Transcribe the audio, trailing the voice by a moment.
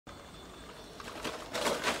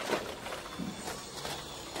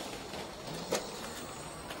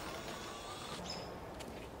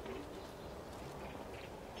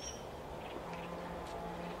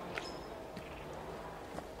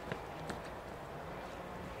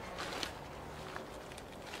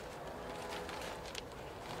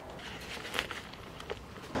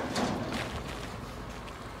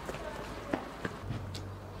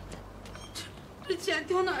钱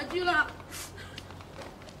掉哪去了？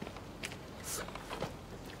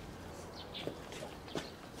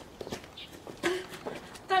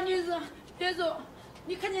大妹子，别走！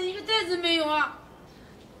你看见一个袋子没有啊？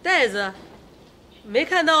袋子？没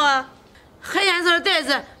看到啊。黑颜色的袋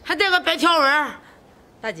子，还带个白条纹。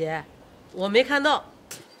大姐，我没看到。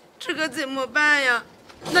这可怎么办呀？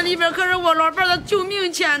那里边可是我老伴的救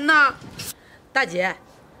命钱呢。大姐，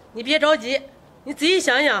你别着急，你仔细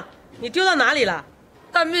想想，你丢到哪里了？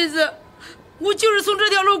大妹子，我就是从这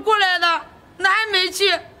条路过来的，哪还没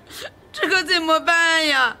去？这可怎么办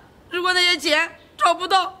呀？如果那些钱找不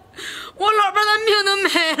到，我老伴的命都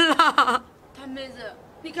没了。大妹子，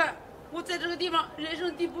你看我在这个地方人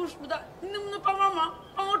生地不熟的，你能不能帮帮忙，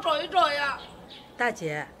帮我找一找呀？大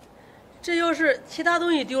姐，这要是其他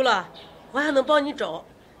东西丢了，我还能帮你找。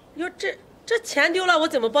要这钱丢了，我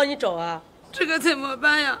怎么帮你找啊？这可怎么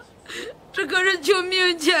办呀？这可是救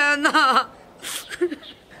命钱呐！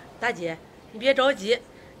大姐，你别着急，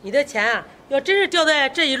你的钱啊，要真是掉在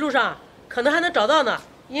这一路上，可能还能找到呢，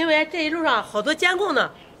因为这一路上好多监控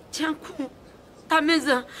呢。监控？大妹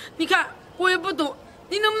子，你看我也不懂，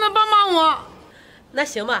你能不能帮帮我？那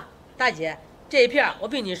行吧，大姐，这一片我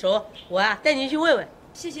比你熟，我啊带你去问问。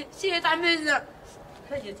谢谢大妹子。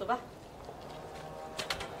客气，走吧。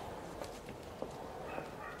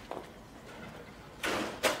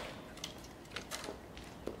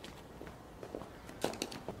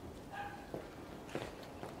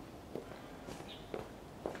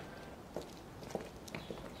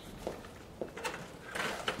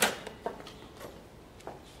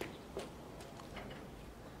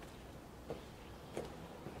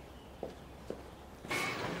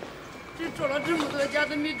找了这么多家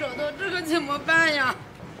都没找到，这可怎么办呀？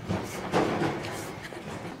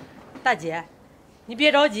大姐，你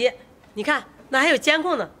别着急，你看那还有监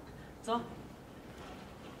控呢。走。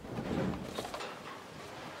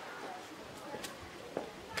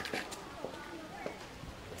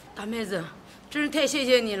大妹子，真是太谢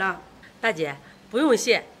谢你了。大姐，不用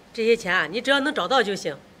谢，这些钱啊，你只要能找到就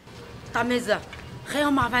行。大妹子，还要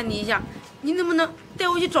麻烦你一下，你能不能带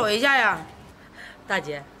我去找一下呀？大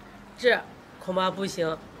姐，这恐怕不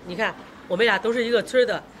行。你看，我们俩都是一个村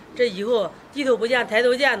的，这以后低头不见抬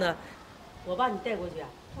头见的，我把你带过去啊，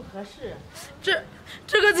不合适。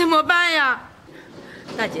这可怎么办呀？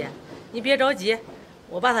大姐，你别着急，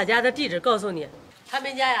我把他家的地址告诉你。他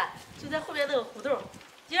们家呀，就在后面那个胡同，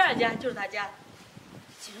第2家就是他家。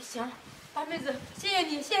行，大妹子，谢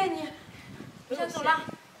谢你，我先走了。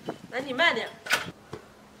那你慢点。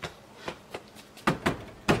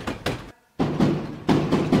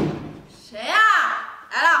谁呀？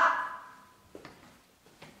来了。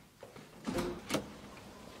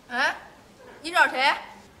哎，你找谁？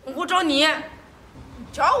我找你。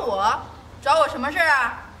找我？找我什么事儿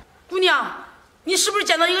啊？姑娘，你是不是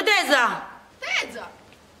捡到一个袋子啊？袋子。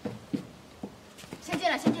先进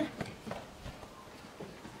来。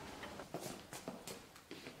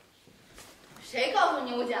谁告诉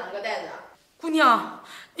你我捡了个袋子？姑娘，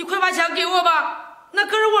你快把钱给我吧，那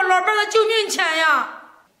可是我老伴的救命钱呀！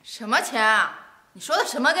什么钱啊？你说的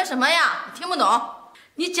什么跟什么呀？我听不懂。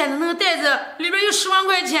你捡的那个袋子里边有10万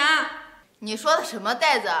块钱。你说的什么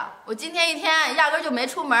袋子？我今天一天压根就没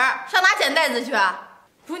出门，上哪捡袋子去啊？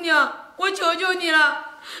姑娘，我求求你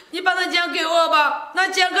了，你把那钱给我吧，那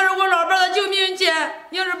钱可是我老伴的救命钱，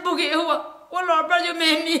要是不给我，我老伴就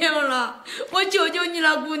没命了。我求求你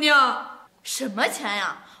了，姑娘。什么钱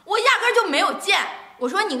呀？我压根就没有见。我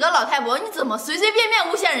说你个老太婆，你怎么随随便便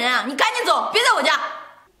诬陷人啊？你赶紧走，别在我家。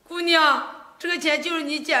姑娘，这个钱就是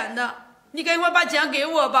你捡的，你赶快把钱给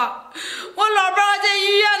我吧，我老伴还在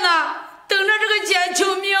医院呢，等着这个钱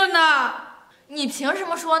救命呢。你凭什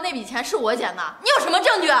么说那笔钱是我捡的？你有什么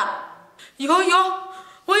证据？有，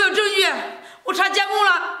我有证据，我查监控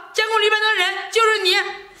了，监控里面的人就是你。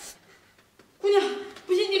姑娘，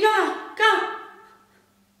不信你看。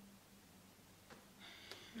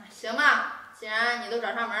那行吧，既然你都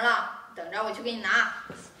找上门了，等着我去给你拿。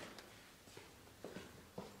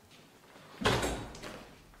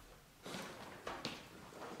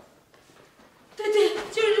对，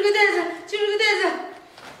就是这个袋子，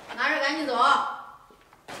拿着赶紧走。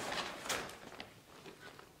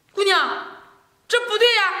姑娘，这不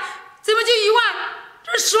对呀，怎么就1万？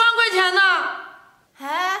这10万块钱呢？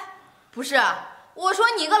哎，不是，我说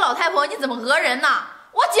你个老太婆，你怎么讹人呢？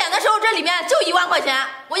我捡的时候这里面就1万块钱，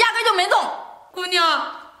我压根就没动。姑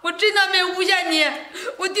娘，我真的没诬陷你，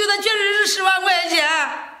我丢的确实是10万块钱。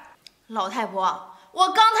老太婆，我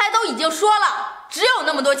刚才都已经说了，只有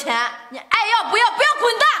那么多钱，你爱要不要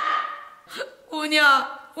滚蛋！姑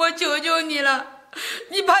娘，我求求你了，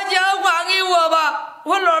你把钱还给我吧。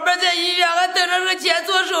我老伴在医院还等着这钱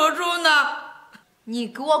做手术呢。你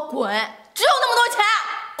给我滚！只有那么多钱，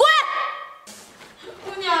滚！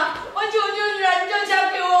姑娘，我求求你了，你将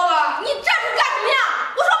钱给我吧。你这是干什么呀？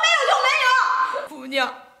我说没有就没有。姑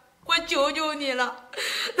娘，我求求你了，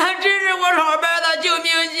那真是我老伴的救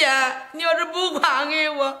命钱，你要是不还给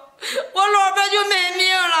我，我老伴就没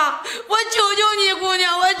命了。我求求你，姑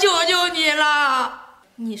娘，我求求你了。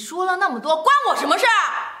你说了那么多，关我什么事儿？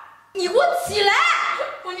你给我起来！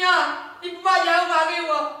姑娘，你不把钱还给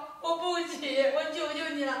我，我不起，我求求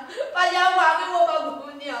你了，把钱还给我吧，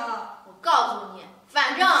姑娘。我告诉你，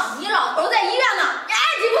反正你老头在医院呢，你爱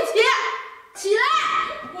起不起？起来！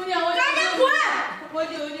姑娘，我赶紧滚！我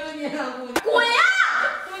求求你了，姑娘。滚呀！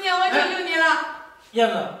姑娘，我求求你了。燕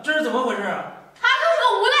子，这是怎么回事啊？他就是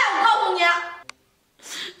个无赖，我告诉你。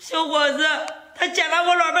小伙子，他捡了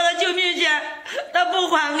我老伴的救命钱，他不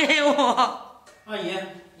还给我。阿姨，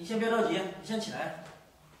你先别着急，你先起来。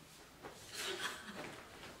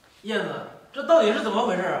燕子，这到底是怎么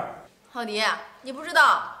回事啊？浩迪，你不知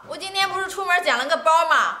道，我今天不是出门捡了个包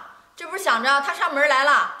吗？这不是想着他上门来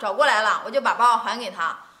了，找过来了，我就把包还给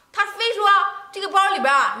他。他非说这个包里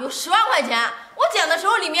边有10万块钱，我捡的时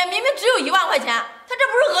候里面明明只有1万块钱，他这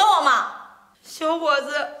不是讹我吗？小伙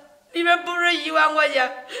子，里面不是1万块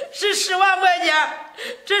钱，是10万块钱。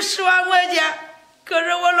这10万块钱可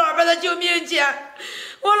是我老伴的救命钱，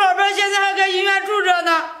我老伴现在还在医院住着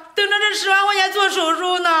呢，等着这10万块钱做手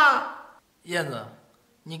术呢。燕子，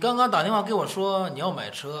你刚刚打电话给我说你要买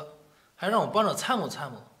车，还让我帮着参谋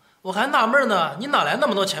参谋，我还纳闷呢，你哪来那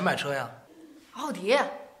么多钱买车呀？奥迪，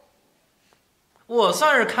我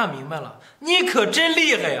算是看明白了，你可真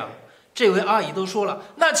厉害呀！这位阿姨都说了，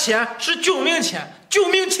那钱是救命钱，救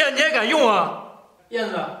命钱你还敢用啊？燕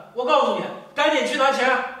子，我告诉你，赶紧去拿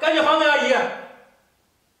钱，赶紧还给阿姨。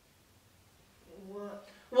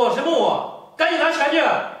我什么我？赶紧拿钱去！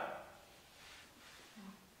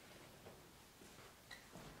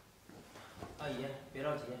阿姨，别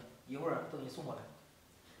着急，一会儿都给你送过来。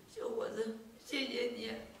小伙子，谢谢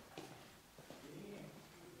你。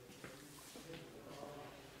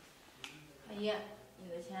阿姨，你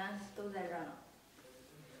的钱都在这儿呢。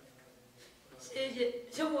谢谢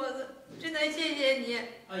小伙子，真的谢谢你。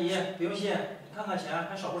阿姨，不用谢，你看看钱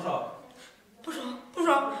还少不少？不少不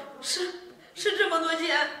少，是这么多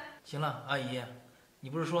钱。行了，阿姨，你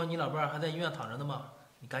不是说你老伴还在医院躺着呢吗？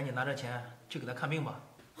你赶紧拿着钱去给他看病吧。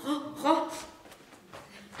好。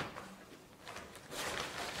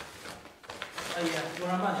阿姨，路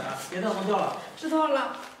上慢点，别灯红掉了。知道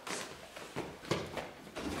了。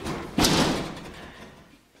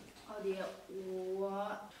奥迪，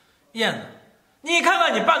我。燕子，你看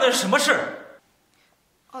看你办的是什么事儿？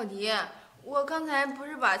奥迪，我刚才不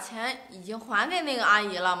是把钱已经还给那个阿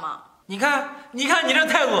姨了吗？你看你这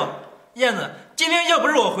态度，燕子，今天要不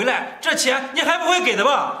是我回来，这钱你还不会给的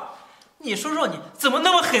吧？你说说你怎么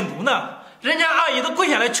那么狠毒呢？人家阿姨都跪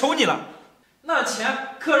下来求你了，那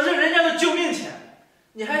钱可是人家的救命钱，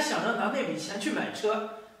你还想着拿那笔钱去买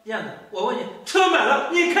车？燕子，我问你，车买了，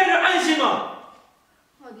你开着安心吗？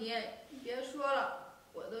浩迪，你别说了，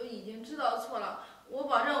我都已经知道错了，我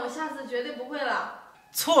保证我下次绝对不会了。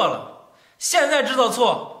错了，现在知道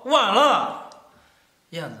错，晚了。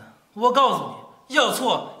燕子，我告诉你，要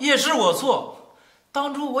错也是我错，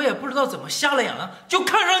当初我也不知道怎么瞎了眼了，就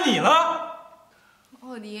看上你了。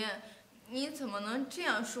浩迪，你怎么能这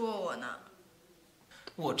样说我呢？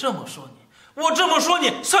我这么说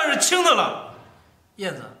你算是轻的了。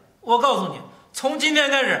燕子，我告诉你，从今天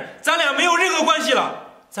开始咱俩没有任何关系了，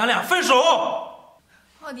咱俩分手。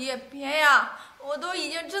浩迪，别呀，我都已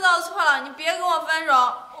经知道错了，你别跟我分手，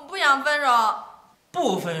我不想分手。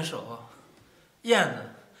不分手？燕子，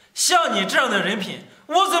像你这样的人品，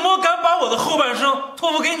我怎么敢把我的后半生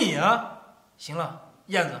托付给你啊？行了，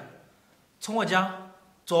燕子，从我家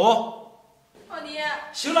走。浩迪，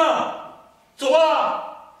行了，走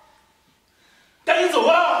啊，赶紧走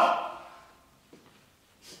啊！